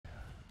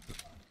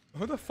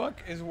Who the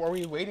fuck are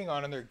we waiting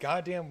on in their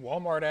goddamn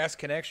Walmart ass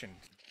connection?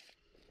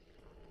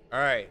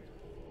 Alright.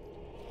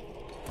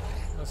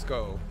 Let's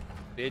go,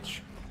 bitch.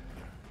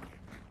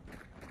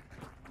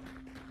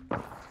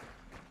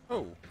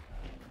 Oh.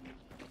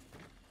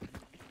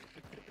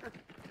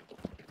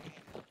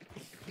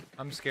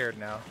 I'm scared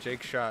now.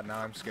 Jake shot, now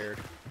I'm scared.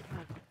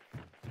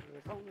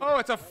 Oh,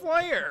 it's a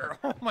flare!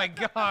 Oh my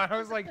god, I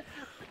was like,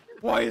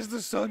 why is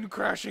the sun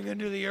crashing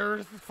into the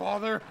earth,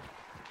 father?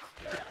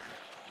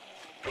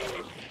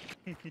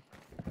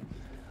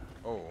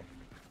 Oh.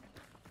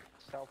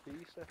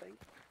 Southeast, I think.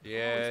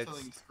 Yeah, it's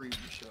telling Scream to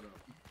shut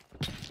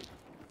up.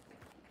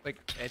 like,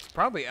 it's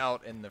probably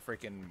out in the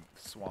freaking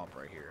swamp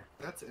right here.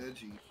 That's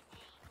edgy.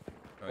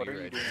 Oh, What are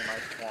you're you right. doing in my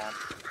swamp?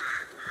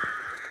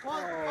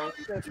 What? Oh,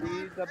 What?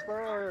 Sippy, the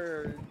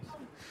birds.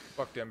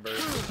 Fuck them birds.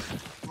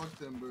 Fuck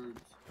them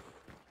birds.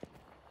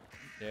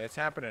 Yeah, it's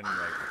happening,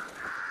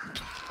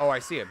 like... Oh, I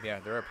see them. Yeah,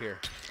 they're up here.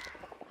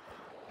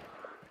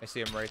 I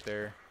see them right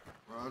there.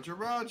 Roger,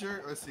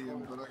 Roger. I see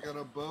him, but I got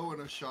a bow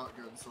and a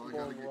shotgun, so I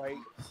gotta get Right.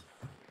 close.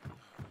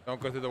 Don't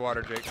go through the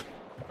water, Jake.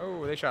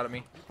 Oh, they shot at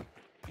me.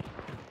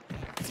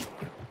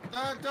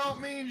 That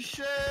don't mean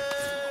shit!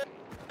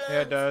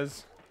 Yeah, it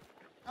does.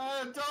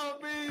 That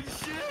don't mean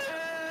shit!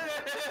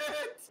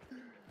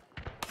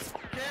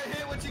 Can't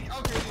hit what you...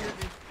 Okay, you hit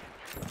me.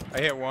 I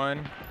hit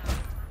one.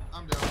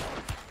 I'm down.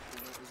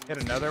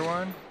 Hit another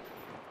one.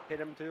 Hit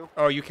him too.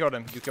 Oh, you killed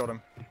him. You killed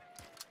him.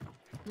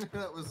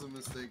 That was a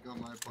mistake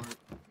on my part.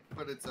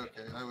 But it's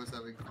okay. I was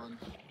having fun.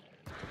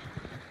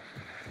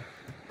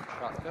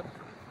 Shotgun.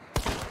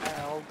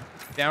 Ow.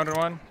 Downed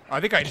one. Oh, I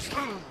think I just...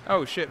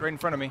 Oh, shit, right in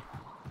front of me.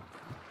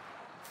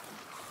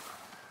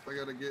 I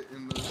gotta get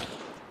in the...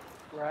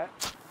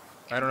 Rat.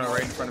 I don't know,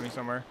 right in front of me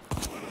somewhere.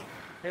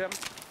 Hit him.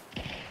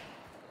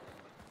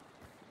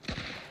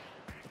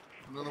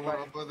 Another one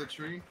up by the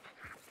tree.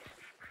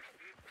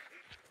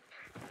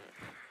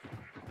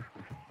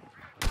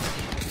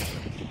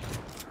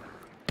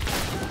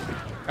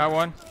 Got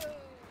one.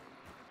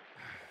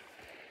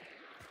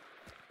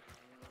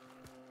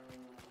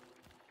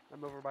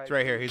 I'm over by. He's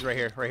right here. He's right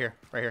here. Right here.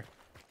 Right here.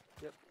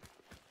 Yep.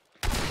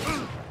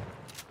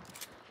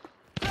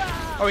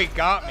 Oh, he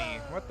got me.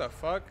 What the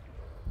fuck?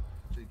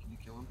 Jake, can you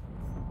kill him?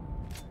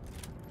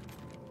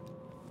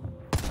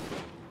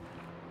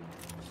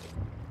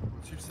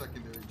 What's your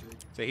secondary, Jake?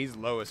 Say he's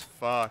low as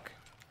fuck.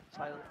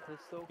 Silent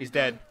pistol. He's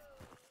dead.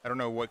 I don't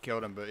know what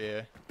killed him, but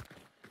yeah.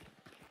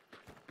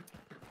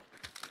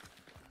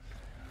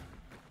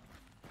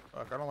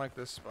 Fuck, I don't like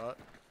this spot.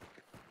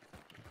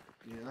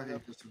 Yeah, I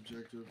hate this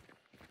objective.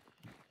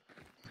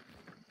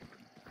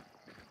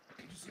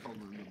 Just call it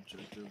an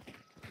objective.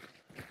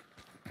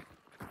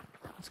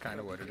 That's kind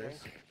of what it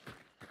is.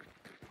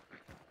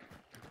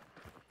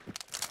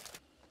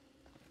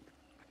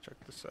 Check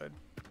this side.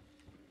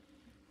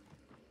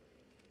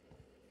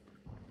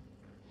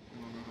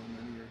 I don't know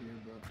how many are here,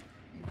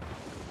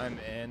 but... I'm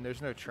in.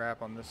 There's no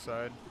trap on this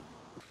side.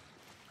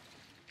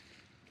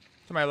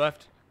 To my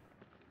left.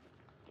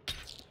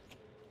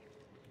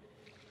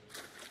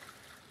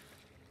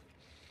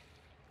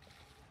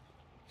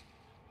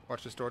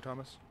 Watch this door,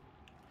 Thomas.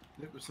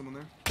 Yep, there's someone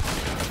there.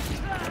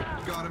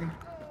 Got him.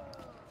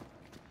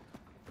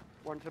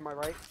 One to my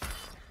right.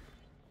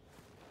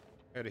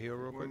 Gotta heal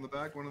real One quick. in the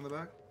back, one in the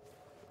back.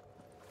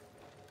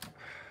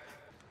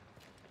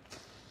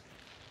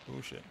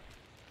 Oh shit.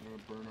 I'm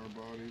gonna burn our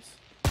bodies.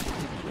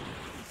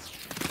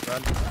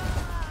 Run.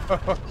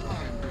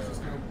 Fine, he's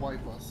just gonna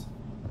wipe us.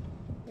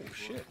 Oh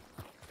shit.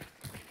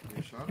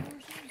 You shot him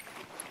or something?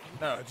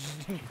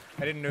 No,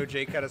 I didn't know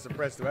Jake had a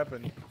suppressed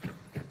weapon.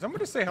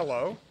 Somebody say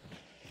hello.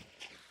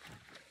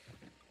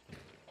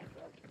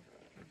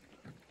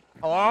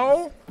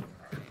 Hello?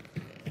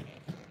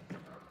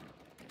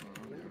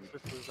 It's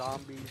just the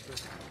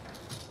zombies.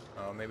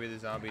 Oh, maybe the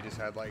zombie just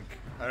had like,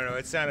 I don't know,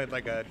 it sounded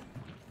like a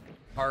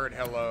hard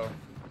hello.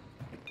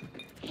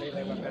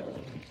 Melee weapon.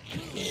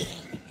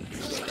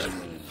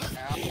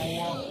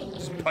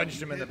 Just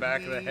punched him in the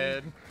back of the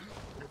head.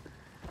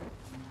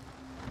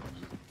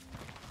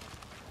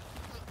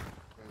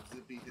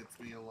 Zippy hits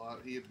me a lot.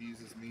 He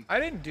abuses me. I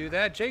didn't do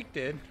that, Jake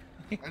did.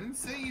 I didn't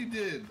say you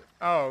did.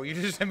 Oh, you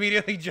just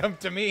immediately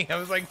jumped to me. I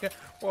was like,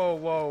 whoa,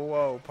 whoa,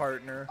 whoa,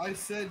 partner. I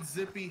said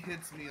Zippy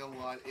hits me a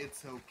lot.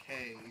 It's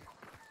okay.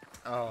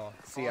 Oh,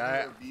 see,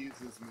 Father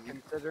abuses me.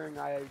 Considering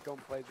I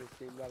don't play this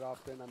game that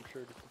often, I'm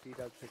sure that he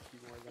does hit you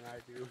more than I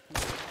do.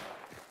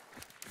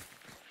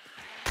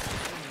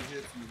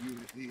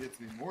 He hits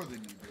me more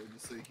than you do.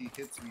 Just say he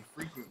hits me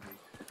frequently.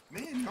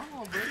 Man, y'all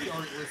already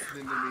aren't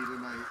listening to me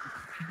tonight.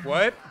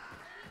 What?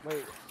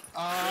 Wait.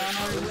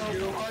 I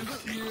will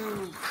punch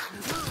you.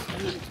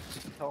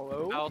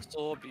 Hello?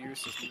 Household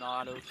abuse is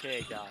not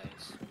okay,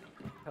 guys.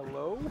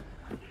 Hello?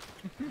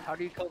 How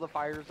do you kill the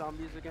fire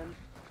zombies again?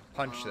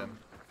 Punch them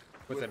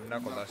with a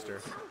knuckle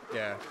duster.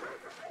 Yeah.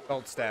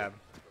 Don't stab.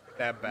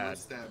 Stab No bad.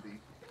 stabby.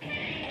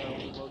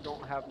 Well,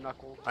 don't have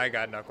knuckles. I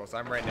got knuckles.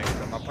 I'm right next to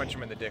him. I'll punch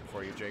him in the dick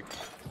for you, Jake.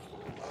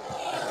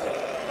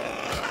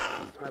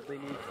 Medley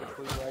needs the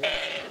clue right.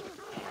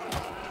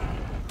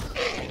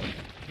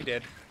 He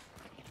did.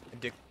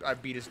 I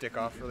beat his dick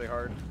off really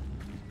hard.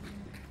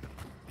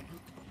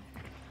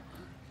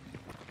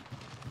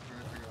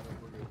 Alright, I got it.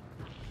 We're good.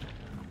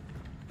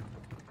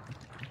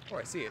 Oh,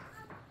 I see it.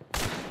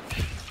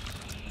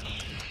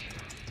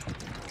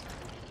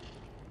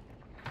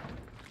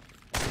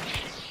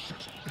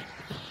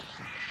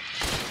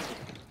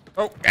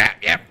 Oh,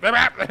 yeah. We're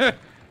I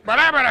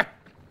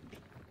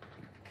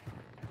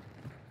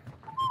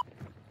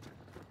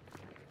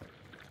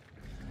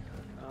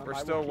will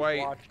still keep white.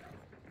 watch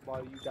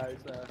while you guys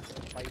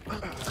fight.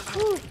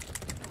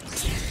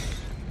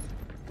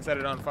 Set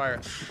it on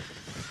fire.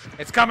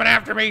 It's coming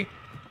after me.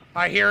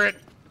 I hear it.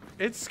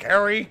 It's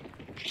scary.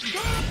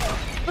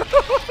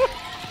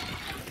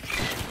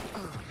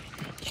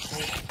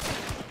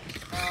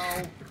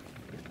 Ow.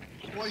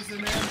 Poison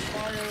and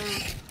fire.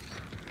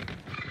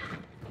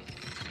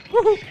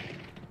 Woohoo!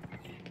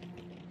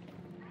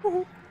 Woohoo!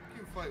 You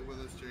can fight with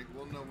us, Jake.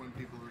 We'll know when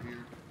people are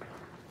here.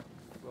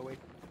 Will we?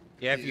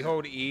 Yeah, if you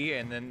hold E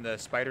and then the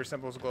spider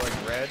symbols glowing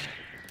red,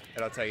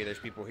 that'll tell you there's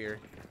people here.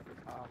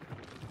 I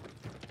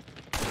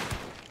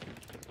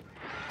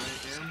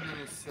am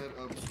gonna set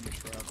up some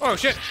traps. Oh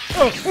shit!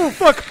 Oh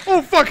fuck!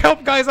 Oh fuck!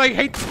 Help, guys! I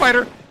hate the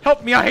spider.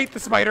 Help me! I hate the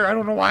spider. I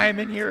don't know why I'm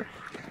in here.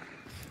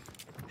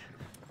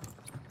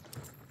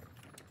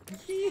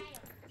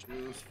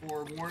 Just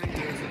forewarning,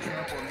 there's a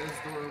trap on this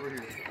door over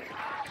here.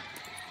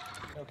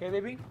 Okay,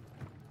 baby.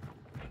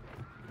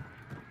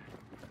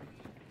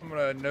 I'm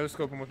gonna no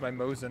scope him with my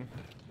Mosin.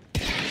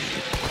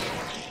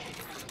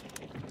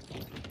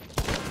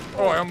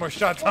 Oh, I almost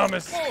shot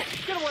Thomas. Oh,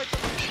 get away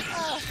from me!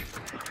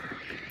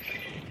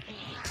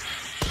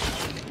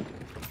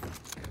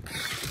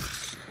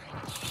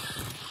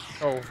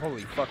 Oh,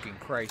 holy fucking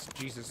Christ.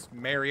 Jesus,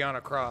 Mary on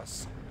a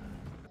cross.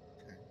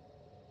 Okay.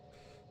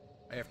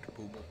 I have to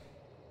poop.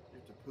 You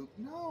have to poop?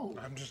 No!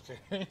 I'm just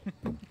kidding.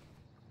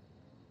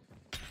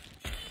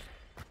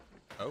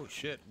 Oh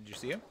shit, did you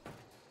see him?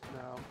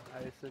 No,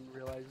 I just didn't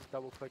realize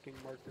double clicking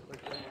marked it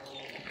like that.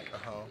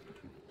 Oh.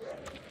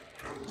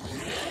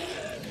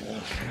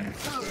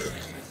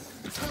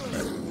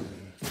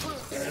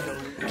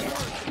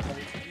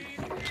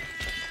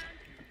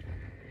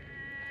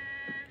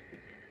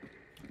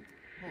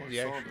 Oh, I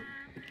Yeah. saw them.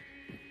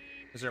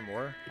 Is there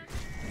more?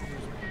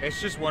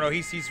 It's just one. Oh,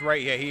 he's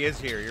right. Yeah, he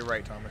is here. You're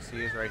right, Thomas.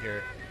 He is right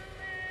here.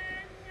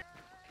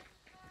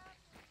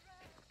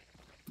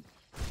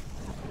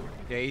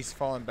 Yeah, he's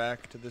falling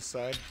back to this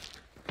side.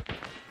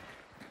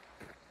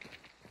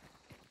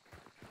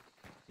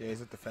 Yeah,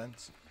 he's at the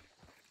fence.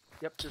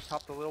 Yep, just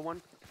hop the little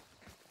one.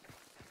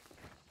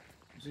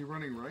 Is he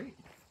running right?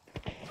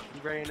 He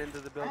ran into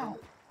the building. Ow!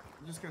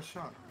 I just got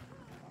shot.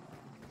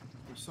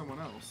 There's someone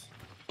else.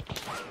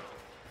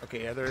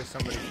 Okay, yeah, there is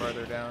somebody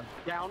farther down.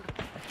 Down.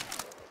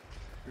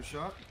 You're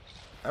shot?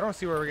 I don't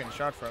see where we're getting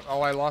shot from.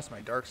 Oh, I lost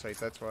my dark sight.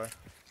 That's why.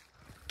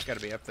 It's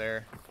gotta be up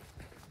there.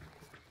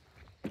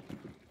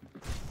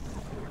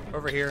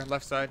 Over here,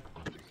 left side.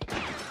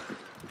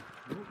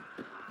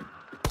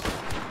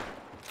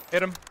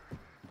 Hit him.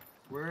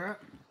 Where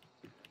at?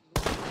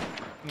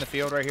 In the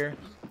field right here.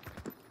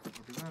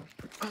 Look at that.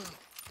 I'm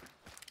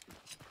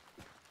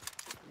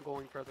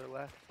going further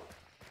left.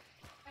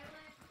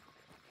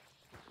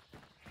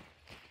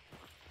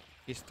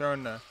 He's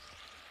throwing the...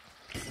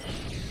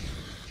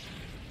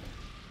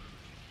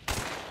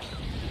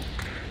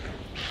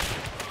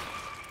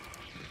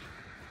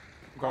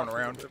 Going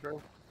around.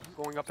 I'm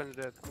going up into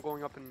the. I'm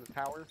going up into the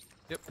tower.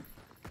 Yep.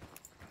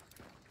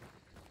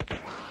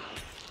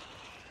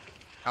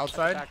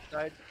 Outside?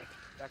 Backside.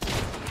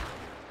 Backside.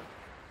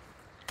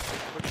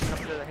 Pushing up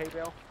to the hay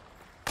bale.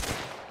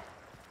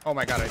 Oh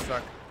my god, I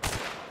suck.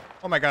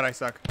 Oh my god, I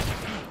suck.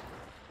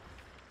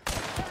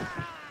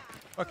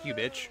 Fuck you,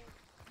 bitch.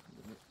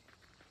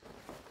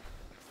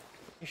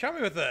 He shot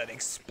me with an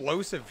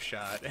explosive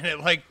shot, and it,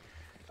 like,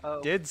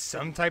 Oh. did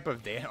some type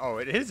of damage. Oh,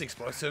 it is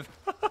explosive.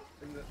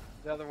 And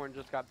the other one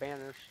just got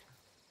banished.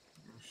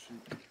 Oh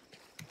shoot.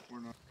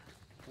 We're not.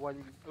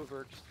 One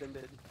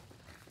overextended.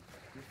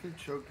 These big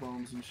choke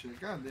bombs and shit.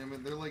 God damn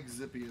it, they're like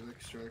Zippy at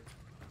Extract.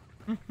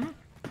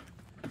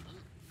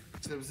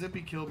 Except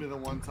Zippy killed me the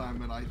one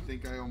time and I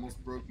think I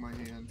almost broke my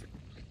hand.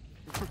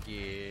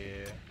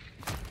 Yeah.